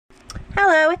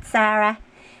Hello, it's Sarah,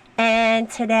 and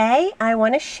today I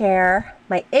want to share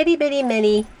my itty bitty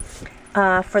mini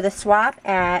for the swap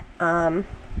at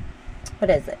what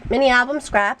is it? Mini album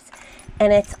scraps,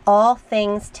 and it's all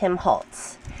things Tim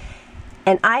Holtz.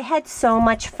 And I had so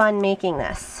much fun making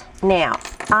this. Now,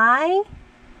 I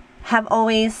have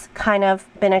always kind of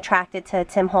been attracted to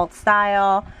Tim Holtz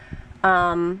style,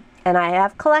 and I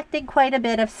have collected quite a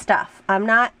bit of stuff. I'm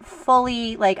not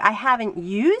fully, like, I haven't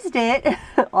used it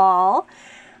all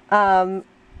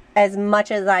as much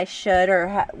as I should,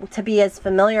 or to be as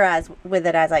familiar with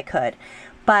it as I could.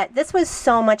 But this was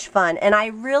so much fun, and I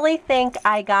really think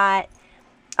I got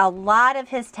a lot of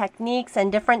his techniques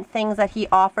and different things that he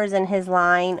offers in his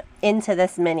line into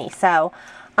this mini. So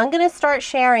I'm going to start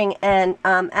sharing, and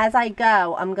as I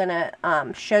go, I'm going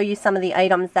to show you some of the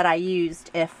items that I used.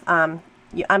 If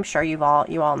I'm sure you all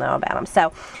know about them. So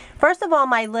first of all,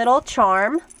 my little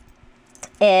charm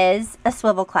is a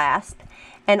swivel clasp,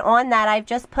 and on that I've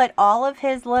just put all of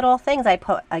his little things. I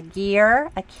put a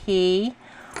gear, a key,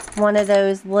 one of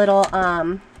those little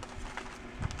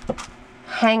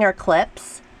hanger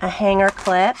clips, a hanger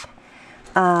clip,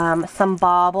 some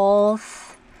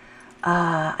baubles.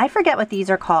 I forget what these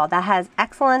are called. That has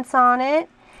excellence on it.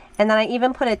 And then I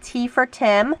even put a T for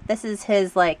Tim. This is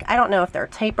his, like, I don't know if they're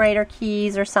typewriter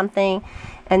keys or something.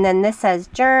 And then this says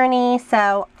Journey.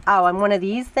 So, oh, and one of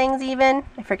these things even,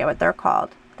 I forget what they're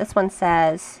called. This one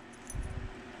says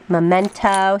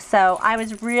Memento. So I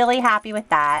was really happy with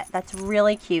that. That's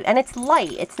really cute. And it's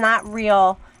light. It's not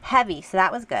real heavy. So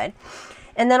that was good.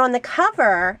 And then on the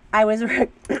cover, I was,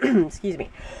 excuse me,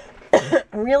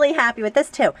 really happy with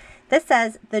this too. This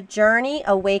says, The Journey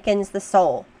Awakens the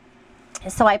Soul.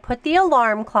 So I put the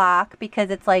alarm clock because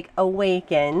it's like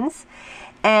awakens,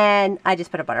 and I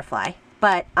just put a butterfly.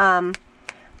 But I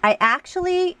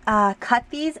actually cut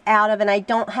these out of, and I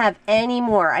don't have any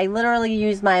more. I literally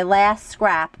used my last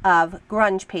scrap of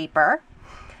grunge paper.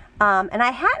 And I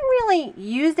hadn't really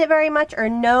used it very much or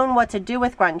known what to do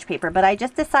with grunge paper, but I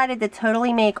just decided to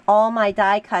totally make all my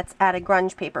die cuts out of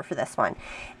grunge paper for this one.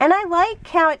 And I like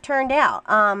how it turned out.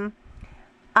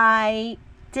 I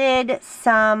did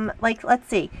some, like, let's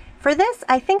see, for this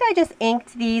I think I just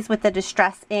inked these with the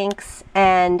distress inks,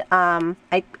 and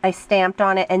I stamped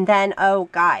on it, and then, oh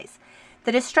guys,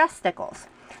 the distress stickles.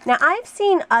 Now I've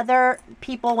seen other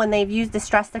people when they've used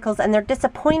distress stickles and they're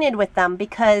disappointed with them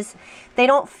because they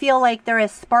don't feel like they're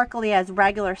as sparkly as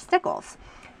regular stickles.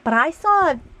 But I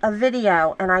saw a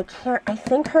video, and I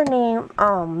think her name,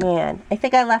 oh man, I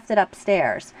think I left it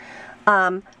upstairs,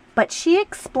 but she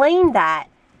explained that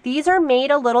these are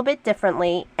made a little bit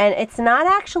differently, and it's not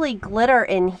actually glitter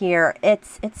in here. It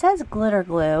says glitter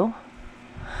glue,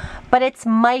 but it's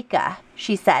mica,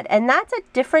 she said, and that's a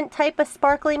different type of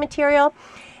sparkly material.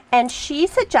 And she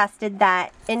suggested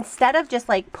that instead of just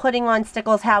like putting on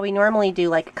stickles how we normally do,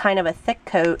 like kind of a thick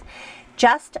coat,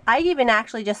 I even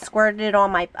actually just squirted it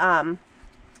on my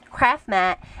craft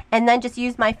mat, and then just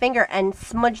used my finger and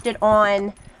smudged it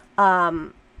on.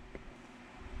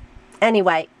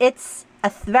 Anyway, it's a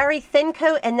very thin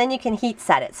coat, and then you can heat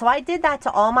set it. So I did that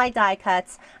to all my die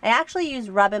cuts. I actually used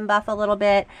rub and buff a little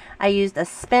bit. I used a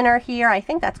spinner here. I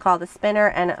think that's called a spinner,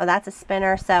 and oh, that's a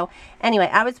spinner. So anyway,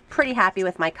 I was pretty happy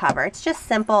with my cover. It's just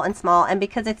simple and small, and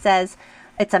because it says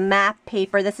it's a map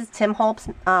paper, this is Tim Holtz.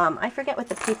 I forget what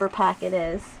the paper packet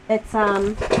is. It's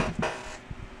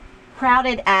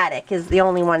Crowded Attic is the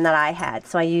only one that I had,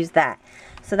 so I used that.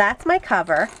 So that's my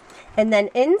cover. And then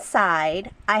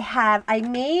inside, I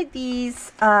made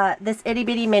these, this itty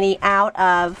bitty mini out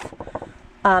of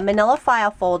manila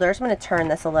file folders. I'm going to turn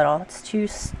this a little. It's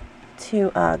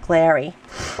too glary.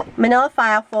 Manila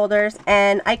file folders,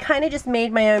 and I kind of just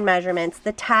made my own measurements.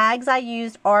 The tags I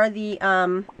used are the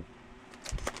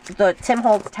Tim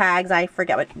Holtz tags. I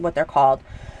forget what they're called.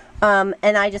 And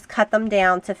I just cut them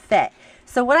down to fit.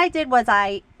 So what I did was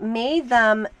I made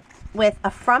them with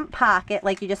a front pocket,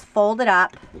 like you just fold it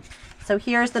up. So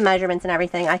here's the measurements and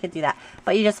everything. I could do that.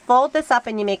 But you just fold this up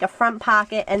and you make a front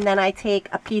pocket, and then I take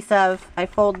a piece of, I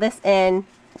fold this in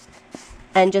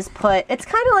and just put, it's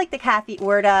kind of like the Kathy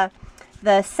Orta,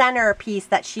 the center piece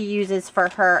that she uses for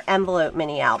her envelope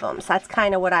mini albums. That's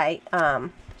kind of what I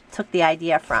took the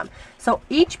idea from. So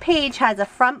each page has a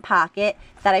front pocket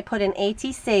that I put an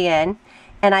ATC in.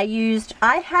 And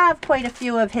I have quite a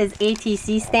few of his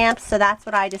ATC stamps, so that's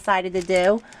what I decided to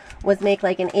do, was make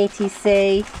like an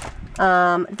ATC.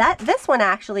 This one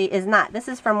actually is not. This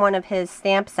is from one of his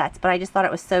stamp sets, but I just thought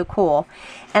it was so cool.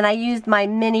 And I used my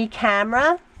mini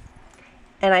camera,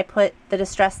 and I put the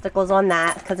distress stickles on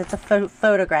that because it's a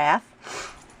photograph.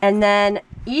 And then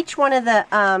each one of the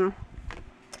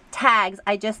tags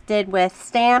I just did with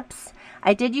stamps.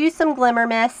 I did use some glimmer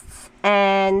mists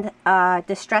and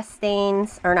distress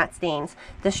stains, or not stains,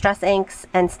 distress inks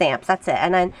and stamps. That's it.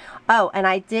 And then, oh, and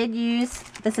I did use,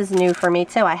 this is new for me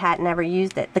too, I had never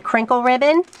used it, the crinkle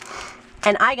ribbon.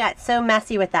 And I got so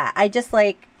messy with that. I just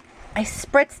like, I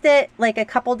spritzed it like a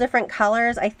couple different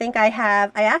colors. I think I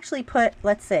actually put,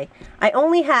 let's see, I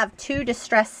only have 2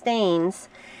 distress stains,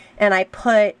 and I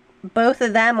put both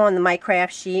of them on my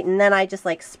craft sheet, and then I just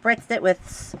like spritzed it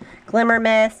with glimmer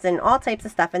mist and all types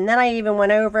of stuff, and then I even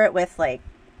went over it with like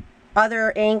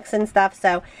other inks and stuff.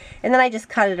 So, and then I just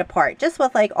cut it apart just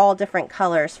with like all different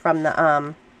colors from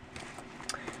the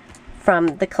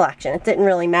collection. It didn't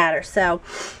really matter, so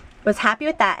was happy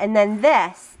with that. And then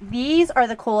these are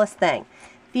the coolest thing.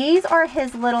 These are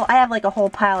his little, I have like a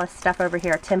whole pile of stuff over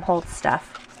here, Tim Holtz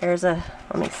stuff. Here's a,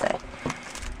 let me see,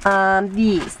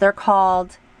 they're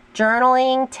called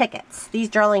journaling tickets. These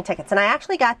journaling tickets, and I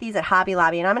actually got these at Hobby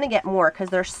Lobby, and I'm going to get more because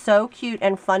they're so cute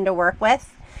and fun to work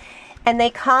with. And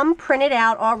they come printed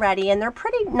out already, and they're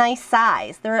pretty nice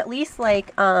size. They're at least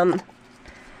like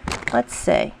let's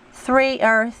see, 3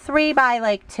 by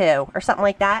like 2 or something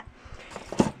like that.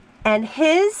 And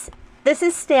this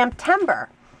is Stamptember,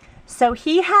 so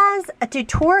he has a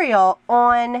tutorial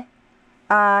on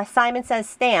Simon Says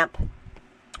Stamp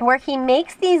where he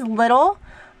makes these little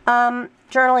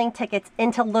journaling tickets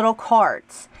into little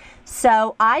cards.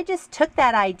 So I just took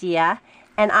that idea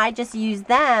and I just used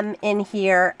them in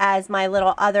here as my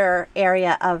little other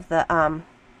area of the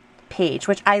page,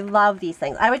 which I love these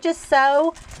things. I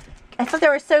thought they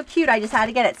were so cute, I just had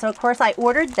to get it. So of course I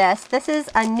ordered this. This is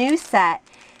a new set.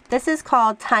 This is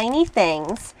called Tiny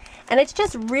Things, and it's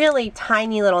just really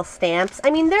tiny little stamps. I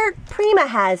mean, Prima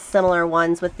has similar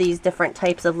ones with these different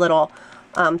types of little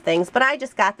things, but I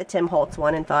just got the Tim Holtz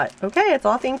one and thought, okay, it's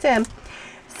all thing Tim.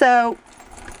 So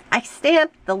I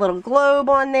stamped the little globe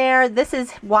on there. This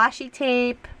is washi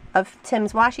tape, of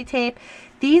Tim's washi tape.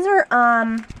 These are,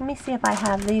 let me see if I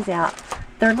have these out.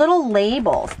 They're little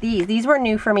labels. These were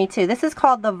new for me too. This is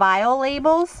called the Vial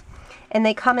labels, and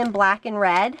they come in black and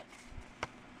red.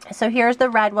 So here's the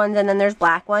red ones, and then there's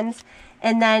black ones.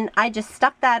 And then I just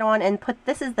stuck that on and put,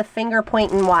 this is the finger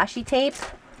point and washi tape.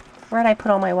 Where did I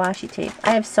put all my washi tape?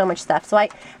 I have so much stuff. So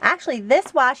actually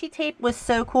this washi tape was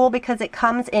so cool because it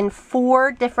comes in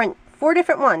four different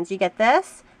ones. You get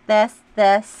this,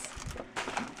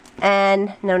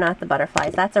 and no, not the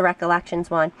butterflies. That's a Recollections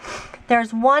one.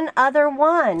 There's one other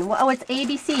one. Oh, it's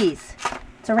ABCs.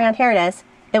 It's around here. It is.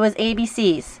 It was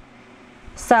ABCs.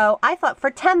 So I thought for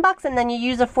 10 bucks, and then you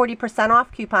use a 40%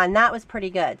 off coupon, that was pretty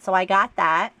good. So I got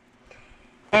that,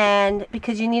 and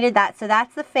because you needed that. So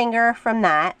that's the finger from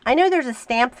that. I know there's a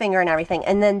stamp finger and everything.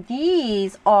 And then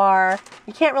these are,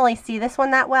 you can't really see this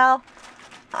one that well.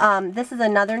 This is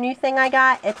another new thing I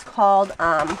got. It's called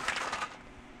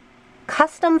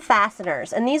custom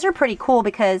fasteners, and these are pretty cool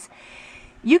because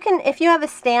you can, if you have a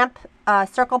stamp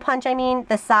circle punch, I mean,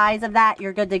 the size of that,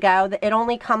 you're good to go. It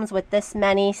only comes with this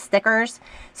many stickers,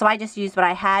 so I just used what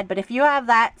I had. But if you have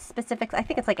that specific, I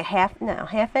think it's like a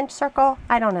half-inch circle,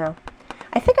 I don't know.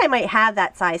 I think I might have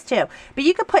that size too. But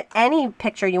you could put any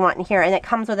picture you want in here, and it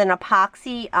comes with an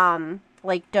epoxy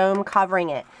like dome covering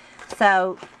it.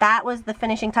 So that was the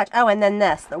finishing touch. Oh, and then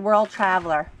this, the World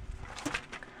Traveler.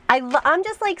 I'm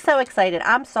just like so excited.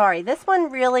 I'm sorry. This one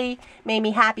really made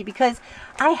me happy because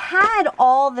I had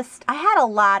all this, I had a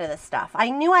lot of the stuff. I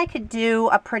knew I could do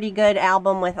a pretty good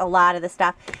album with a lot of the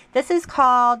stuff. This is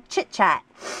called Chit Chat.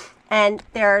 And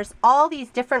there's all these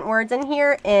different words in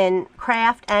here in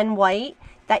craft and white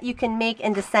that you can make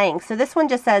into sayings. So this one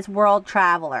just says World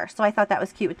Traveler. So I thought that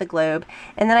was cute with the globe.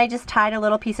 And then I just tied a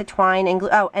little piece of twine and glue.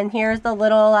 Oh, and here's the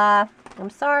little, I'm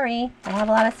sorry, I have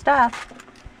a lot of stuff.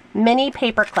 Mini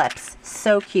paper clips.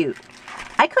 So cute.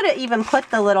 I could have even put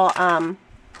the little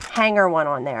hanger one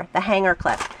on there. The hanger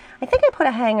clip. I think I put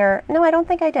a hanger. No, I don't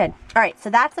think I did. Alright, so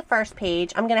that's the first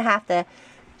page. I'm going to have to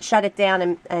shut it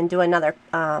down and do another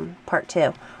part 2.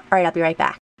 Alright, I'll be right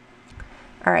back.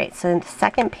 Alright, so the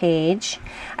second page,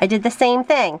 I did the same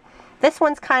thing. This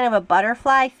one's kind of a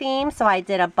butterfly theme, so I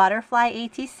did a butterfly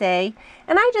ATC,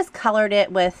 and I just colored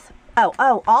it with,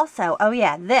 oh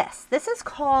yeah, this is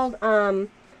called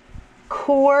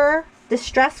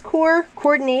Distress Core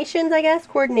Coordinations, I guess,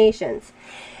 Coordinations.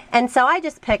 And so I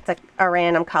just picked a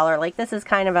random color, like this is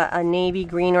kind of a navy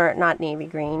green, or not navy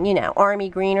green, you know, army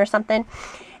green or something.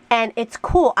 And it's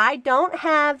cool. I don't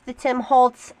have the Tim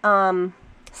Holtz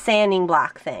sanding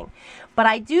block thing, but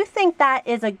I do think that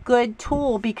is a good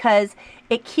tool because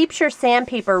it keeps your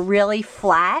sandpaper really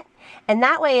flat, And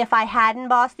that way, if I had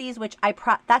embossed these, which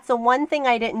that's the one thing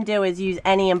I didn't do, is use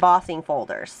any embossing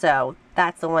folders. So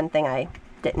that's the one thing I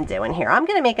didn't do in here. I'm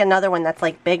going to make another one that's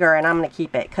like bigger, and I'm going to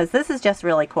keep it because this is just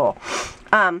really cool.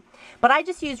 But I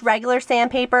just used regular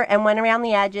sandpaper and went around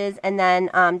the edges, and then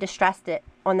distressed it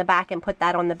on the back and put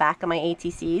that on the back of my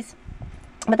ATCs.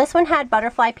 But this one had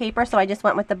butterfly paper, so I just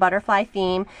went with the butterfly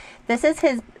theme. This is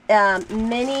his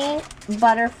mini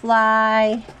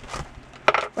butterfly,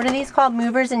 what are these called?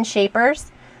 Movers and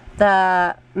shapers.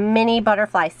 The mini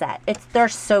butterfly set. They're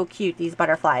so cute, these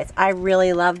butterflies. I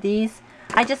really love these.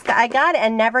 I got it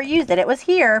and never used it. It was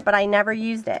here, but I never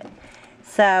used it.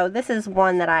 So this is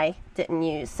one that I didn't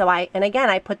use. So and again,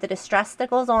 I put the distress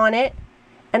stickles on it,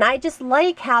 and I just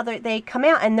like how they come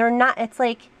out, and they're not, it's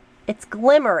like, it's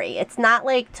glimmery. It's not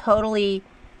like totally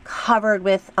covered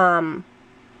with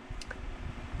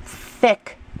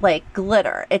thick like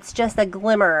glitter. It's just a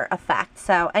glimmer effect.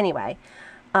 So anyway,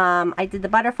 I did the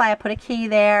butterfly. I put a key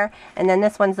there, and then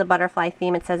this one's the butterfly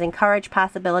theme. It says encourage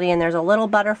possibility, and there's a little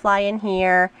butterfly in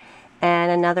here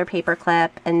and another paper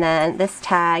clip. And then this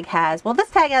tag has, well, this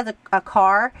tag has a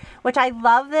car, which I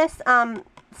love this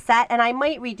set, and I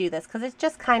might redo this because it's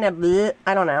just kind of bleh,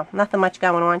 I don't know, nothing much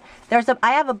going on.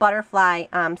 I have a butterfly,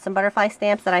 some butterfly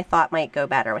stamps that I thought might go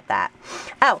better with that.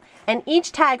 Oh, and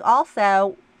each tag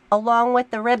also, along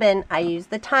with the ribbon, I used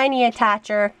the tiny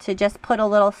attacher to just put a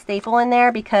little staple in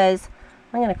there, because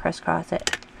I'm going to crisscross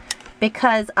it,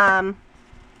 because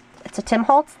it's a Tim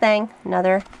Holtz thing,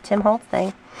 another Tim Holtz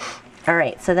thing.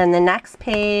 Alright, so then the next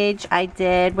page I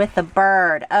did with the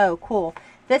bird. Oh, cool.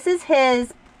 This is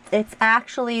his, it's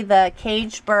actually the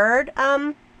caged bird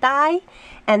die,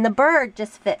 and the bird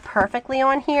just fit perfectly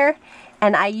on here,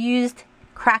 and I used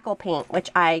crackle paint, which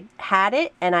I had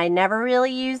it and I never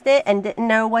really used it and didn't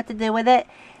know what to do with it,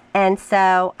 and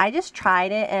so I just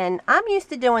tried it, and I'm used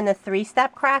to doing the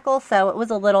 3-step crackle, so it was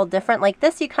a little different. Like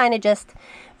this, you kind of just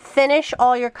finish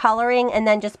all your coloring and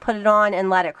then just put it on and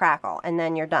let it crackle, and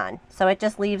then you're done. So it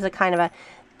just leaves a kind of a,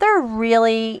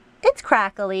 it's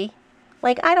crackly,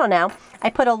 like, I don't know.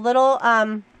 I put a little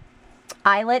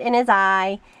eyelet in his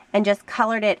eye and just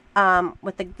colored it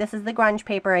with this is the grunge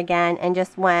paper again, and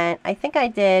just went, I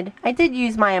did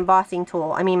use my embossing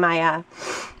tool, my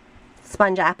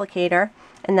sponge applicator,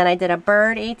 and then I did a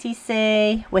bird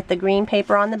ATC with the green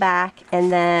paper on the back,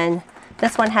 and then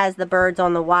this one has the birds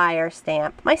on the wire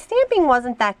stamp. My stamping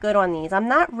wasn't that good on these. I'm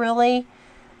not really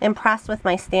impressed with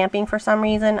my stamping for some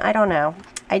reason. I don't know.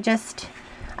 I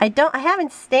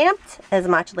haven't stamped as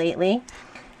much lately.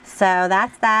 So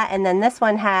that's that. And then this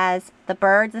one has the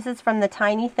birds. This is from the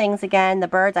Tiny Things again. The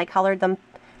birds, I colored them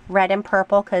red and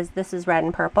purple because this is red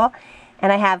and purple.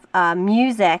 And I have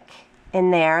music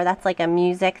in there. That's like a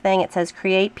music thing. It says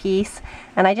create peace.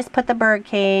 And I just put the bird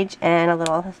cage and a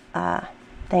little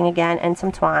thing again, and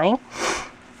some twine.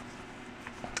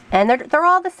 And they're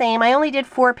all the same. I only did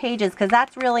 4 pages because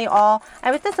that's really all.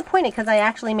 I was disappointed because I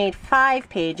actually made 5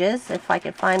 pages. If I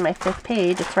could find my 5th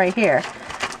page, it's right here.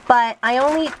 But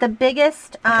the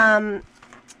biggest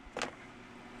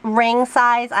ring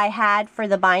size I had for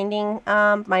the binding,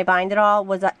 my bind it all,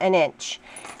 was 1 inch.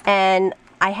 And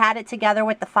I had it together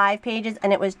with the 5 pages,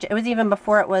 and it was even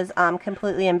before it was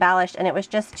completely embellished, and it was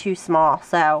just too small.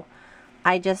 So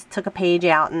I just took a page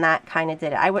out, and that kind of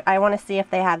did it. I want to see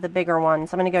if they have the bigger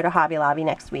ones. I'm going to go to Hobby Lobby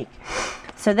next week.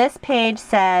 So this page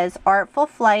says Artful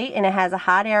Flight, and it has a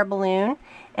hot air balloon.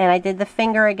 And I did the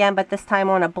finger again, but this time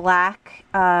on a black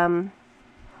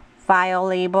file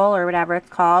label, or whatever it's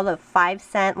called, of 5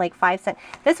 cent, like 5 cent.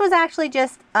 This was actually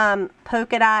just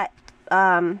polka dot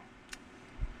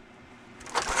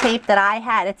tape that I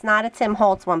had. It's not a Tim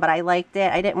Holtz one, but I liked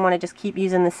it. I didn't want to just keep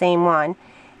using the same one.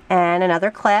 And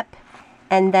another clip.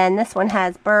 And then this one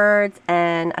has birds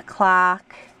and a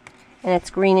clock, and it's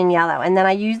green and yellow. And then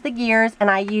I used the gears, and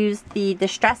I used the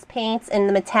distress paints in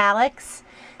the metallics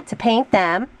to paint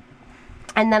them.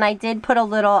 And then I did put a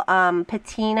little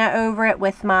patina over it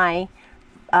with my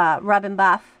rub and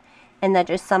buff, and then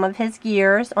just some of his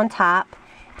gears on top.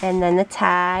 And then the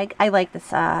tag. I like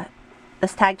this.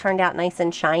 This tag turned out nice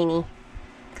and shiny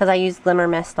because I used glimmer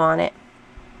mist on it.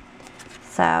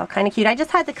 So, kind of cute. I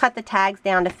just had to cut the tags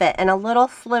down to fit, and a little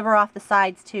sliver off the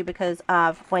sides too, because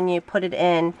of when you put it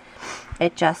in,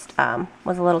 it just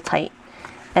was a little tight.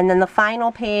 And then the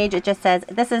final page, it just says,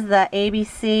 this is the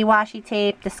ABC washi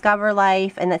tape, Discover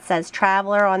Life, and it says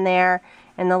Traveler on there,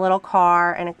 and the little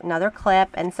car, and another clip,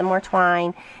 and some more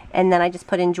twine, and then I just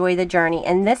put Enjoy the Journey.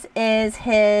 And this is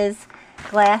his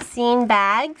glassine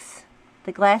bags,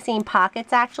 the glassine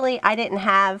pockets actually. I didn't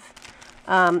have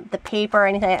the paper or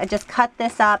anything. I just cut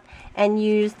this up and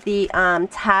used the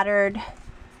tattered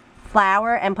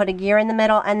flower and put a gear in the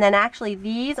middle. And then actually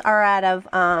these are out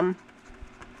of,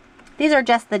 these are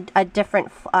just a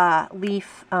different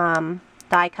leaf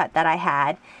die cut that I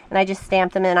had. And I just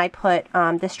stamped them in. I put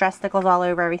distress stickles all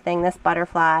over everything, this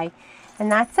butterfly,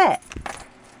 and that's it.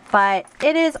 But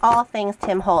it is all things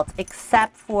Tim Holtz,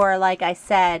 except for, like I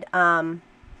said,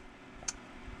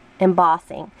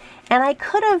 embossing. And I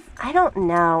could have, I don't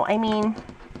know, I mean,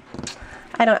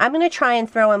 I'm going to try and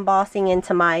throw embossing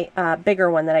into my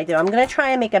bigger one that I do. I'm going to try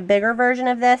and make a bigger version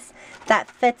of this that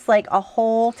fits like a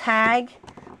whole tag.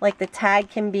 Like the tag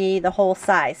can be the whole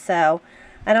size. So,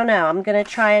 I don't know. I'm going to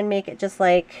try and make it just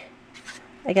like,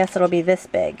 I guess it'll be this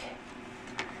big.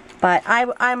 But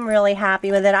I'm really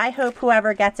happy with it. I hope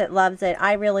whoever gets it loves it.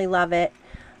 I really love it.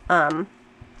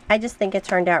 I just think it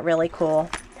turned out really cool.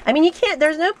 I mean, you can't,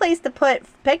 there's no place to put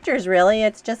pictures really.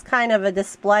 It's just kind of a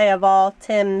display of all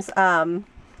Tim's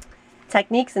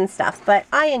techniques and stuff. But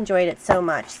I enjoyed it so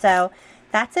much. So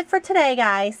that's it for today,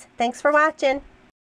 guys. Thanks for watching.